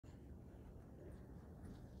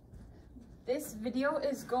This video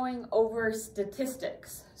is going over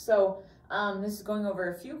statistics. So this is going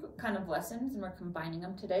over a few kind of lessons and we're combining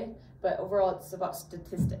them today, but overall it's about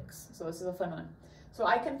statistics. So this is a fun one. So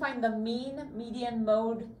I can find the mean, median,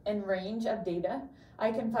 mode, and range of data.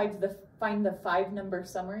 I can find the 5-number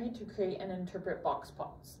summary to create and interpret box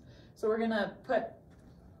plots. So we're gonna put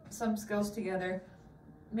some skills together.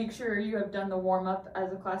 Make sure you have done the warm-up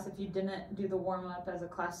as a class. If you didn't do the warm-up as a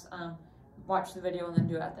class, watch the video and then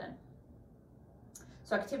do it then.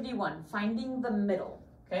 So activity 1, finding the middle,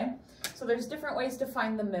 okay? So there's different ways to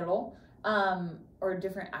find the middle, or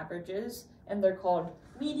different averages, and they're called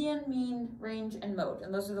median, mean, range, and mode,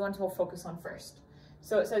 and those are the ones we'll focus on first.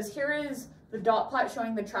 So it says, here is the dot plot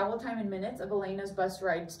showing the travel time in minutes of Elena's bus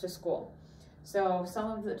rides to school. So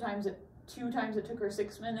some of the times, 2 times it took her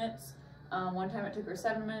 6 minutes, 1 time it took her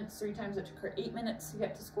 7 minutes, 3 times it took her 8 minutes to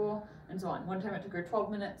get to school, and so on. 1 time it took her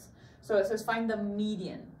 12 minutes. So it says find the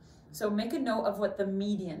median. So make a note of what the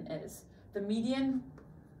median is. The median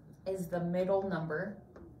is the middle number.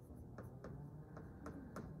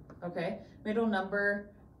 Okay, middle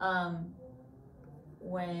number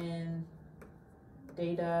when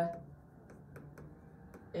data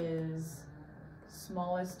is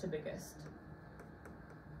smallest to biggest.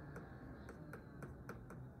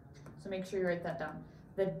 So make sure you write that down.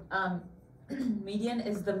 The median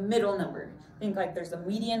is the middle number. Think like there's a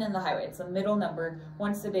median in the highway. It's the middle number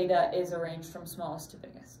once the data is arranged from smallest to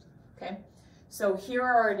biggest. Okay, so here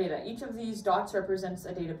are our data. Each of these dots represents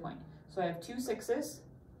a data point. So I have 2 6s.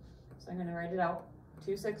 So I'm going to write it out.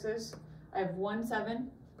 2 6s. I have 1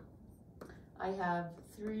 7. I have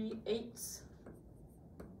 3 8s.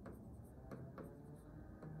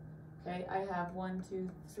 Okay, I have 1 2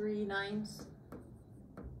 3 9s.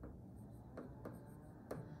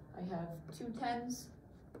 I have 2 10s.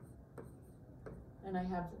 And I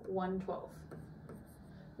have 1 12.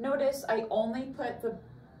 Notice I only put the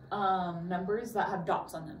numbers that have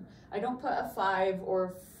dots on them. I don't put a 5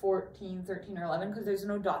 or 14, 13, or 11 because there's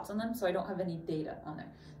no dots on them, so I don't have any data on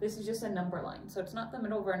there. This is just a number line. So it's not the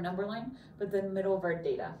middle of our number line, but the middle of our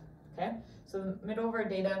data, okay? So the middle of our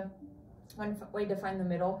data, one way to find the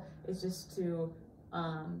middle is just to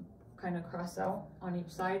kind of cross out on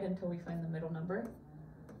each side until we find the middle number.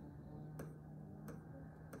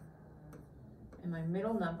 And my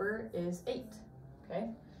middle number is 8, okay?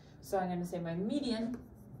 So I'm gonna say my median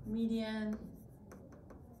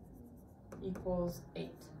equals 8,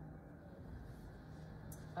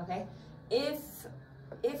 okay? If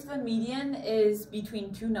the median is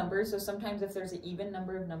between 2 numbers, so sometimes if there's an even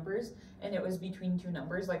number of numbers and it was between 2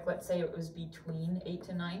 numbers, like let's say it was between 8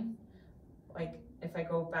 to 9, like if I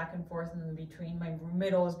go back and forth and between, my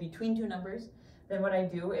middle is between 2 numbers, then what I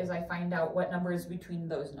do is I find out what number is between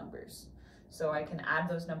those numbers. So I can add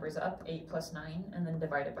those numbers up, 8 plus 9, and then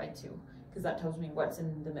divide it by 2, because that tells me what's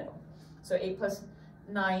in the middle. So 8 plus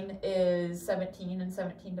 9 is 17, and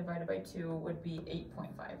 17 divided by 2 would be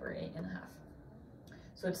 8.5 or 8.5.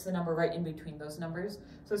 So it's the number right in between those numbers.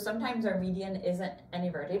 So sometimes our median isn't any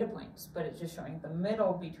of our data points, but it's just showing the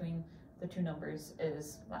middle between the 2 numbers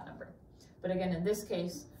is that number. But again, in this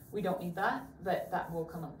case, we don't need that, but that will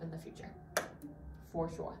come up in the future,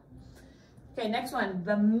 for sure. Okay, next one,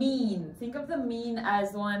 the mean. Think of the mean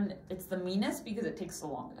as the one, it's the meanest because it takes the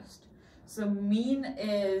longest. So mean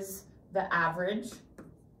is the average.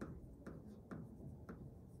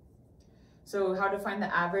 So how to find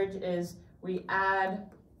the average is we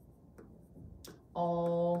add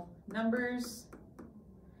all numbers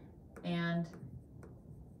and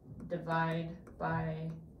divide by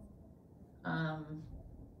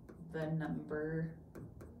the number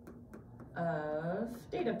of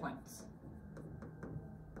data points.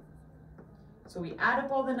 So we add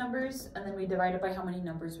up all the numbers and then we divide it by how many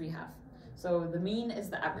numbers we have. So the mean is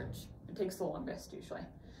the average. It takes the longest usually.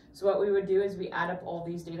 So what we would do is we add up all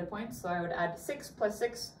these data points. So I would add 6 plus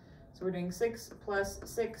 6. So we're doing 6 plus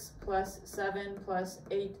 6 plus 7 plus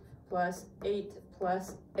 8 plus 8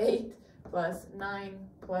 plus 8 plus 9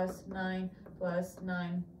 plus 9 plus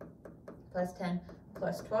 9 plus 10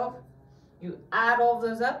 plus 12. You add all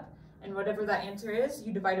those up, and whatever that answer is,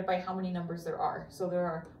 you divide it by how many numbers there are. So there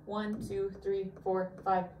are 1, 2, 3, 4,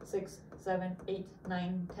 5, 6, 7, 8,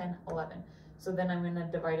 9, 10, 11. So then I'm gonna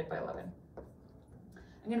divide it by 11.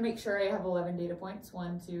 I'm gonna make sure I have 11 data points.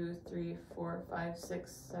 1, 2, 3, 4, 5,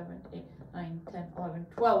 6, 7, 8, 9, 10, 11,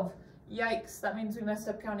 12. Yikes, that means we messed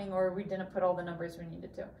up counting or we didn't put all the numbers we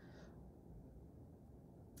needed to.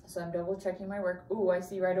 So I'm double checking my work. Ooh, I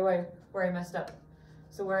see right away where I messed up.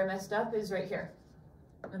 So where I messed up is right here.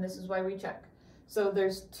 And this is why we check. So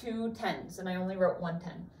there's 2 10s and I only wrote 1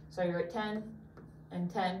 10. So I wrote 10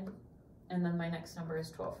 and 10 and then my next number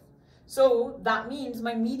is 12. So that means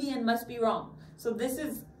my median must be wrong. So this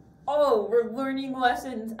is, oh, we're learning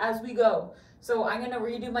lessons as we go. So I'm going to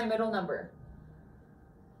redo my middle number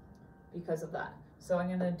because of that. So I'm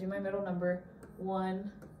going to do my middle number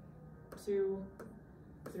 1, 2,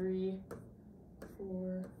 3,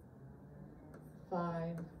 4, 5.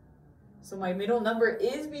 So my middle number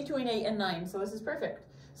is between 8 and 9. So this is perfect.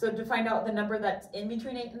 So to find out the number that's in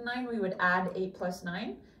between 8 and 9, we would add 8 plus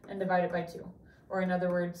 9 and divide it by 2. Or in other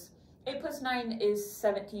words, 8 plus 9 is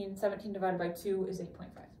 17. 17 divided by 2 is 8.5.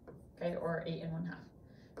 Okay, or 8 and 1/2.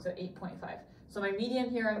 So 8.5. So my median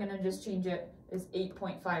here, I'm going to just change it, is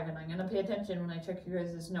 8.5. And I'm going to pay attention when I check you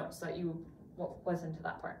guys' notes that you wasn't to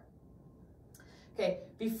that part. Okay,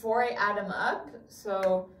 before I add them up,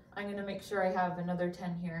 so I'm going to make sure I have another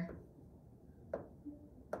 10 here.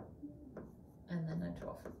 And then a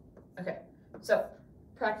 12. Okay, so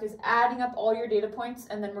practice adding up all your data points,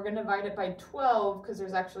 and then we're going to divide it by 12 because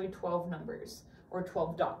there's actually 12 numbers, or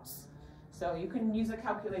 12 dots. So you can use a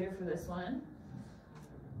calculator for this one,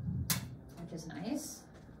 which is nice.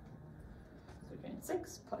 So we're doing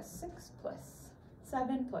 6 plus 6 plus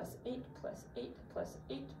 7 plus 8 plus 8 plus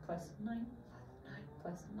 8 plus 9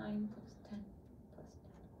 plus 9 plus 10 plus 10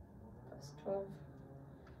 plus 12.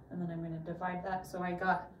 And then I'm going to divide that. So I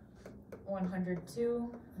got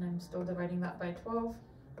 102, and I'm still dividing that by 12,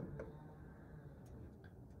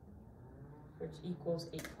 which equals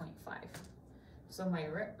 8.5. So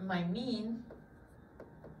my mean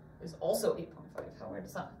is also 8.5. How weird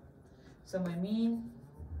is that? So my mean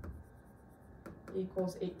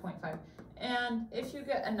equals 8.5. And if you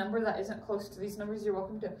get a number that isn't close to these numbers, you're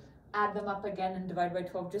welcome to add them up again and divide by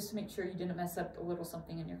 12 just to make sure you didn't mess up a little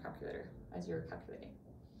something in your calculator as you're calculating.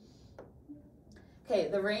 Okay,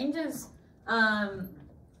 the range is,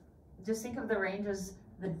 just think of the range as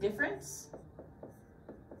the difference.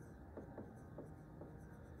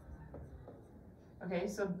 Okay,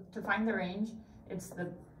 so to find the range, it's the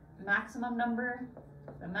maximum number,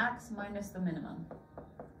 the max minus the minimum,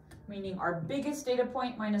 meaning our biggest data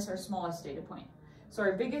point minus our smallest data point. So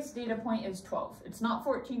our biggest data point is 12. It's not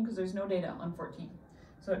 14 because there's no data on 14.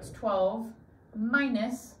 So it's 12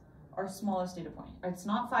 minus our smallest data point. It's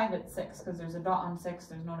not 5, it's 6 because there's a dot on 6,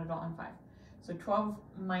 there's not a dot on 5. So 12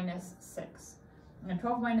 minus 6. And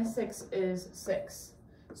 12 minus 6 is 6.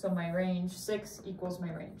 So my range, 6 equals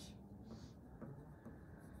my range.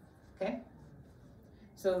 Okay?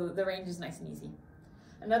 So the range is nice and easy.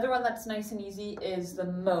 Another one that's nice and easy is the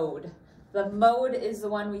mode. The mode is the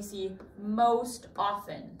one we see most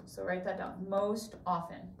often. So write that down, most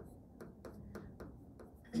often.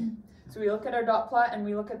 So we look at our dot plot and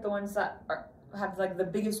we look at the ones that have like the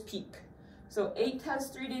biggest peak. So 8 has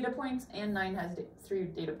 3 data points and 9 has 3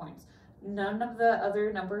 data points. None of the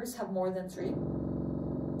other numbers have more than 3.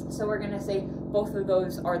 So we're going to say both of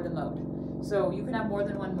those are the mode. So you can have more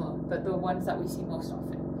than one mode, but the ones that we see most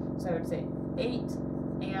often. So I would say 8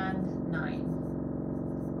 and 9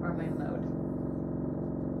 are my mode.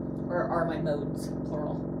 Or are my modes,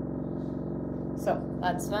 plural. So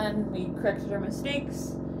that's fun. We corrected our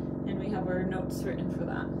mistakes. And we have our notes written for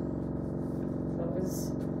that. So it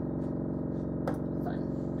was fun.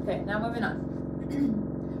 Okay, now moving on.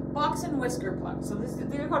 Box and whisker plots. So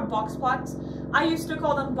they're called box plots. I used to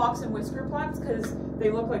call them box and whisker plots because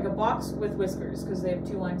they look like a box with whiskers because they have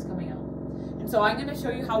 2 lines coming out. And so I'm going to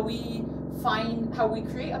show you how we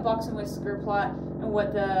create a box and whisker plot and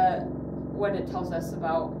what it tells us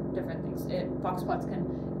about different things. Box plots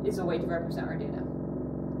is a way to represent our data.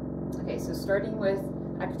 Okay, so starting with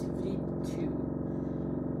activity 2.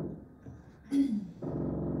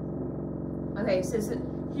 Okay, it says that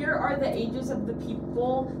here are the ages of the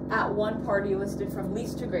people at one party listed from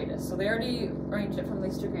least to greatest. So they already arranged it from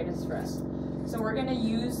least to greatest for us. So we're going to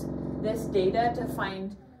use this data to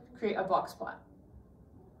create a box plot.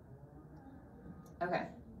 Okay.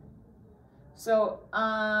 So,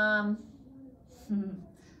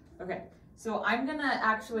 okay. So I'm going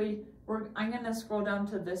to scroll down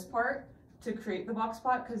to this part to create the box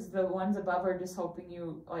plot because the ones above are just helping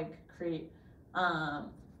you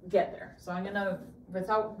get there. So I'm gonna,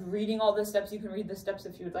 without reading all the steps, you can read the steps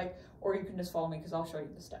if you would like, or you can just follow me because I'll show you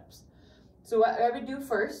the steps. So what I would do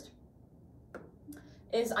first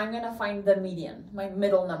is I'm gonna find the median, my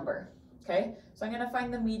middle number. Okay, so I'm gonna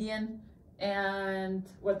find the median, and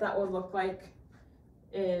what that will look like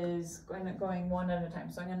is going one at a time.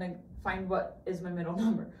 So I'm gonna find what is my middle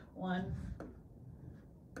number. 1,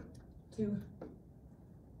 2,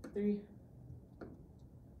 3,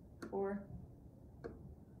 4,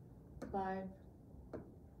 5,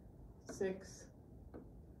 6,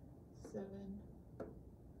 7,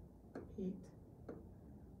 8,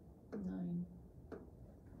 9,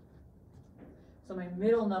 So my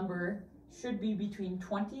middle number should be between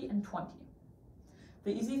 20 and 20.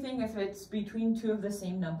 The easy thing, if it's between two of the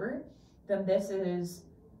same number, then it's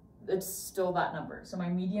still that number. So my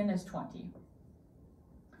median is 20.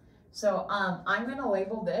 So I'm gonna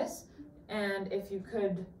label this, and if you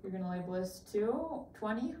could, you're gonna label this too,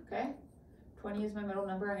 20, okay? 20 is my middle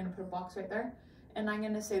number. I'm gonna put a box right there. And I'm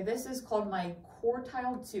gonna say this is called my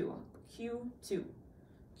quartile 2, Q2,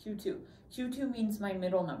 Q2. Q2 means my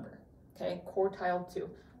middle number, okay? Quartile 2.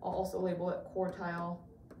 I'll also label it quartile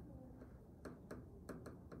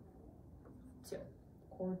 2,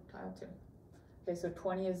 quartile 2. Okay, so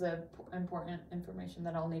 20 is the important information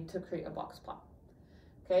that I'll need to create a box plot.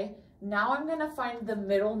 Okay, now I'm gonna find the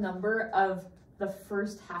middle number of the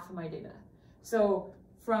first half of my data. So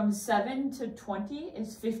from 7 to 20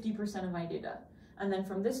 is 50% of my data. And then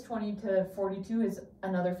from this 20 to 42 is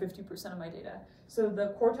another 50% of my data. So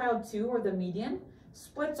the quartile 2, or the median,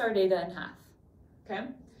 splits our data in half, okay?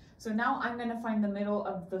 So now I'm gonna find the middle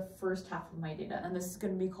of the first half of my data, and this is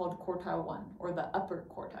gonna be called quartile 1, or the upper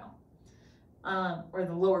quartile, or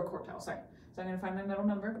the lower quartile, sorry. So I'm gonna find my middle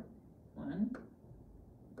number, 1,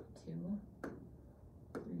 2,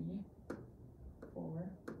 3, 4,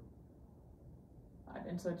 5,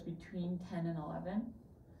 and so it's between 10 and 11.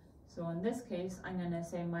 So in this case, I'm gonna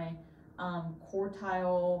say my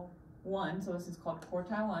quartile 1, so this is called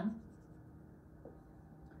quartile 1.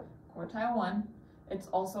 Quartile 1, it's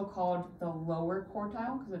also called the lower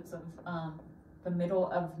quartile because it's of the middle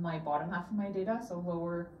of my bottom half of my data, so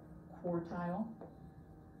lower quartile.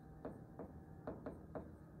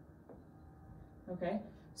 Okay,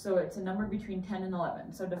 so it's a number between 10 and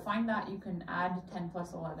 11. So to find that, you can add 10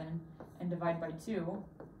 plus 11 and divide by 2,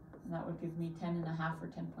 and that would give me 10 and a half, or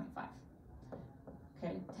 10.5.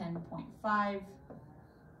 Okay, 10.5.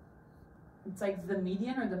 It's like the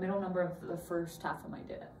median or the middle number of the first half of my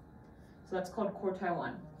data. So that's called quartile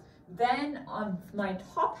 1. Then on my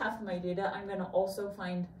top half of my data, I'm gonna also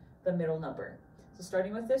find the middle number. So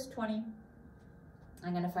starting with this 20,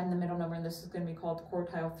 I'm gonna find the middle number, and this is gonna be called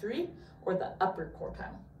quartile 3, or the upper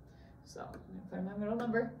quartile. So I'm gonna find my middle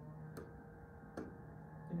number.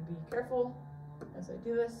 I'm gonna be careful as I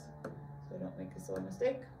do this so I don't make a silly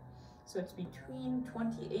mistake. So it's between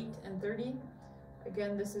 28 and 30.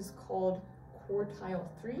 Again, this is called quartile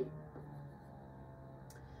 3.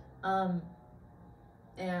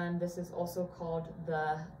 And this is also called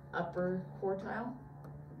the upper quartile.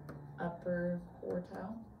 Upper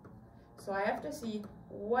quartile. So I have to see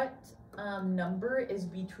what number is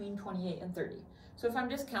between 28 and 30. So if I'm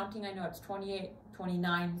just counting, I know it's 28,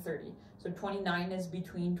 29, 30. So 29 is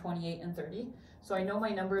between 28 and 30. So I know my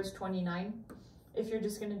number is 29. If you're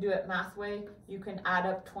just going to do it math way, you can add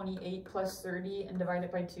up 28 plus 30 and divide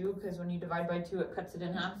it by 2, because when you divide by 2, it cuts it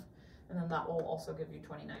in half, and then that will also give you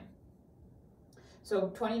 29.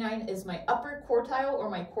 So 29 is my upper quartile, or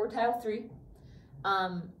my quartile 3.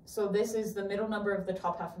 So this is the middle number of the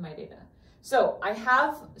top half of my data. So I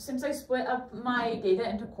have, since I split up my data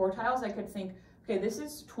into quartiles, I could think, okay, this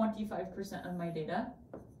is 25% of my data.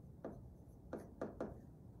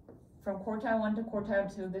 From quartile 1 to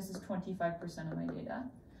quartile 2, this is 25% of my data.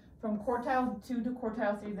 From quartile 2 to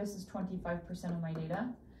quartile 3, this is 25% of my data.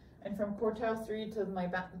 And from quartile 3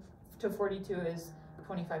 to 42 is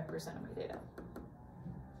 25% of my data.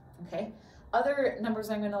 Okay. Other numbers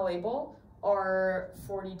I'm going to label are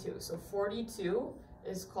 42. So 42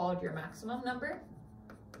 is called your maximum number.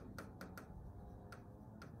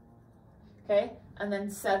 Okay. And then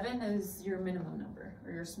 7 is your minimum number,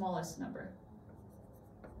 or your smallest number.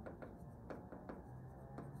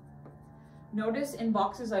 Notice in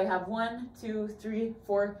boxes I have 1, 2, 3,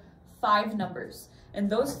 4, 5 numbers. And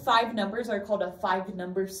those 5 numbers are called a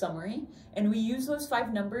 5-number summary. And we use those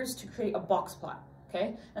 5 numbers to create a box plot,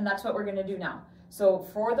 okay? And that's what we're gonna do now. So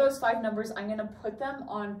for those 5 numbers, I'm gonna put them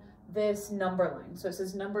on this number line. So it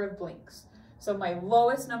says number of blinks. So my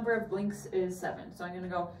lowest number of blinks is 7. So I'm gonna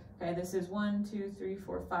go, okay, this is 1, 2, 3,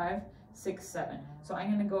 4, 5, 6, 7. So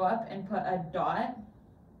I'm gonna go up and put a dot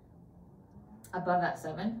above that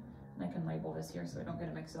 7. I can label this here so I don't get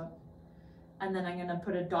it mixed up. And then I'm going to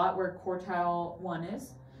put a dot where quartile 1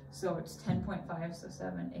 is. So it's 10.5, so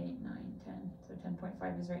 7, 8, 9, 10. So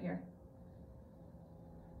 10.5 is right here.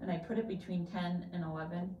 And I put it between 10 and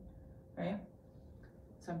 11, right?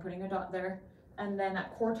 So I'm putting a dot there. And then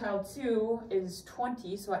at quartile 2 is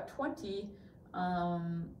 20. So at 20,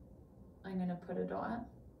 I'm going to put a dot.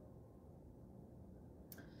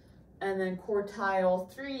 And then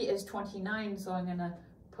quartile 3 is 29, so I'm going to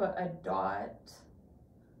put a dot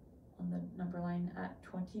on the number line at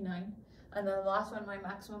 29. And then the last one, my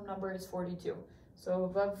maximum number is 42. So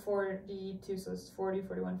above 42, so it's 40,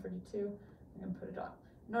 41, 42. I'm gonna put a dot.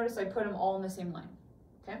 Notice I put them all in the same line,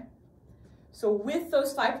 okay? So with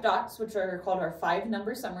those 5 dots, which are called our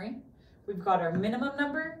 5-number summary, we've got our minimum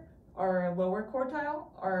number, our lower quartile,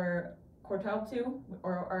 our quartile 2,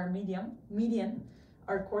 or our median,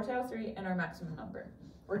 our quartile 3, and our maximum number.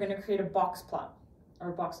 We're gonna create a box plot,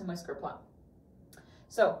 or box and whisker plot.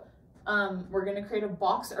 So we're gonna create a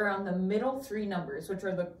box around the middle 3 numbers, which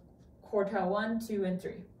are the quartile 1, 2, and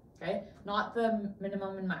 3, okay? Not the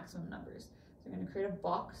minimum and maximum numbers. So I'm gonna create a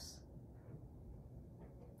box.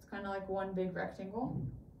 It's kind of like one big rectangle.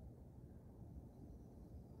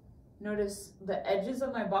 Notice the edges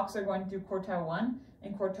of my box are going through quartile 1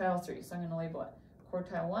 and quartile 3. So I'm gonna label it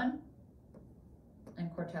quartile 1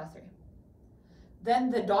 and quartile 3.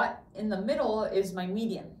 Then the dot in the middle is my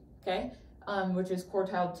median, okay? Which is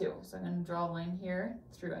quartile 2. So I'm gonna draw a line here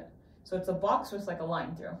through it. So it's a box with like a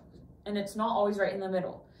line through. And it's not always right in the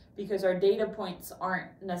middle because our data points aren't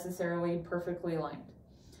necessarily perfectly aligned.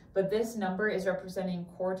 But this number is representing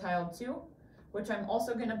quartile 2, which I'm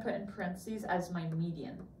also gonna put in parentheses as my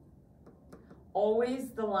median.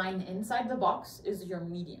 Always the line inside the box is your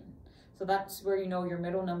median. So that's where you know your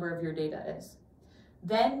middle number of your data is.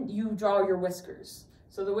 Then you draw your whiskers.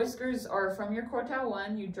 So the whiskers are from your quartile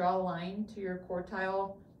 1, you draw a line to your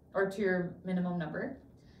quartile, or to your minimum number,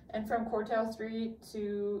 and from quartile 3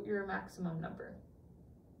 to your maximum number.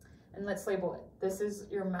 And let's label it. This is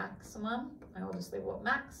your maximum. I will just label it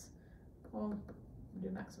max. We'll do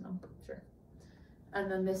maximum, sure. And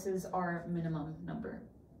then this is our minimum number.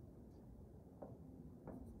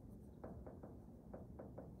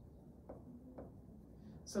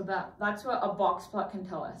 So that's what a box plot can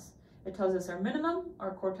tell us. It tells us our minimum,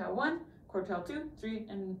 our quartile 1, quartile 2, 3,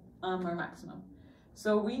 and our maximum.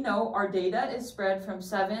 So we know our data is spread from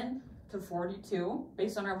 7 to 42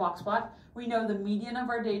 based on our box plot. We know the median of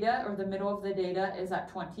our data, or the middle of the data, is at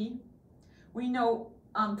 20. We know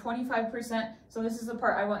 25%, so this is the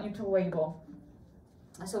part I want you to label.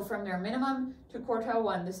 So from your minimum to quartile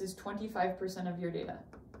 1, this is 25% of your data.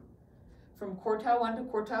 From quartile 1 to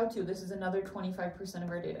quartile 2, this is another 25% of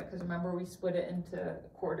our data, because remember we split it into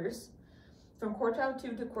quarters. From quartile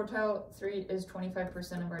 2 to quartile 3 is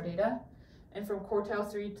 25% of our data, and from quartile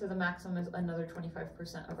 3 to the maximum is another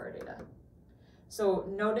 25% of our data. So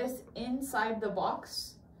notice inside the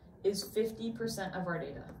box is 50% of our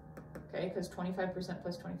data, okay, because 25%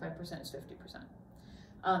 plus 25% is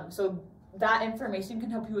 50%. So that information can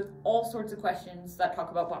help you with all sorts of questions that talk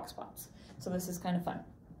about box plots. So this is kind of fun.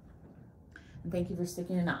 And thank you for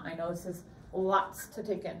sticking it out. I know this is lots to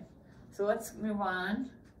take in. So let's move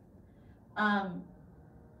on.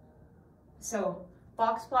 So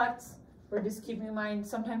box plots, we're just keeping in mind,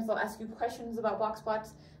 sometimes they'll ask you questions about box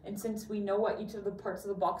plots, and since we know what each of the parts of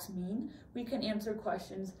the box mean, we can answer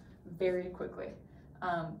questions very quickly.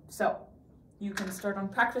 So you can start on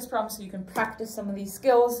practice problems so you can practice some of these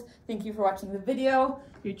skills. Thank you for watching the video.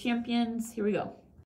 You're champions. Here we go.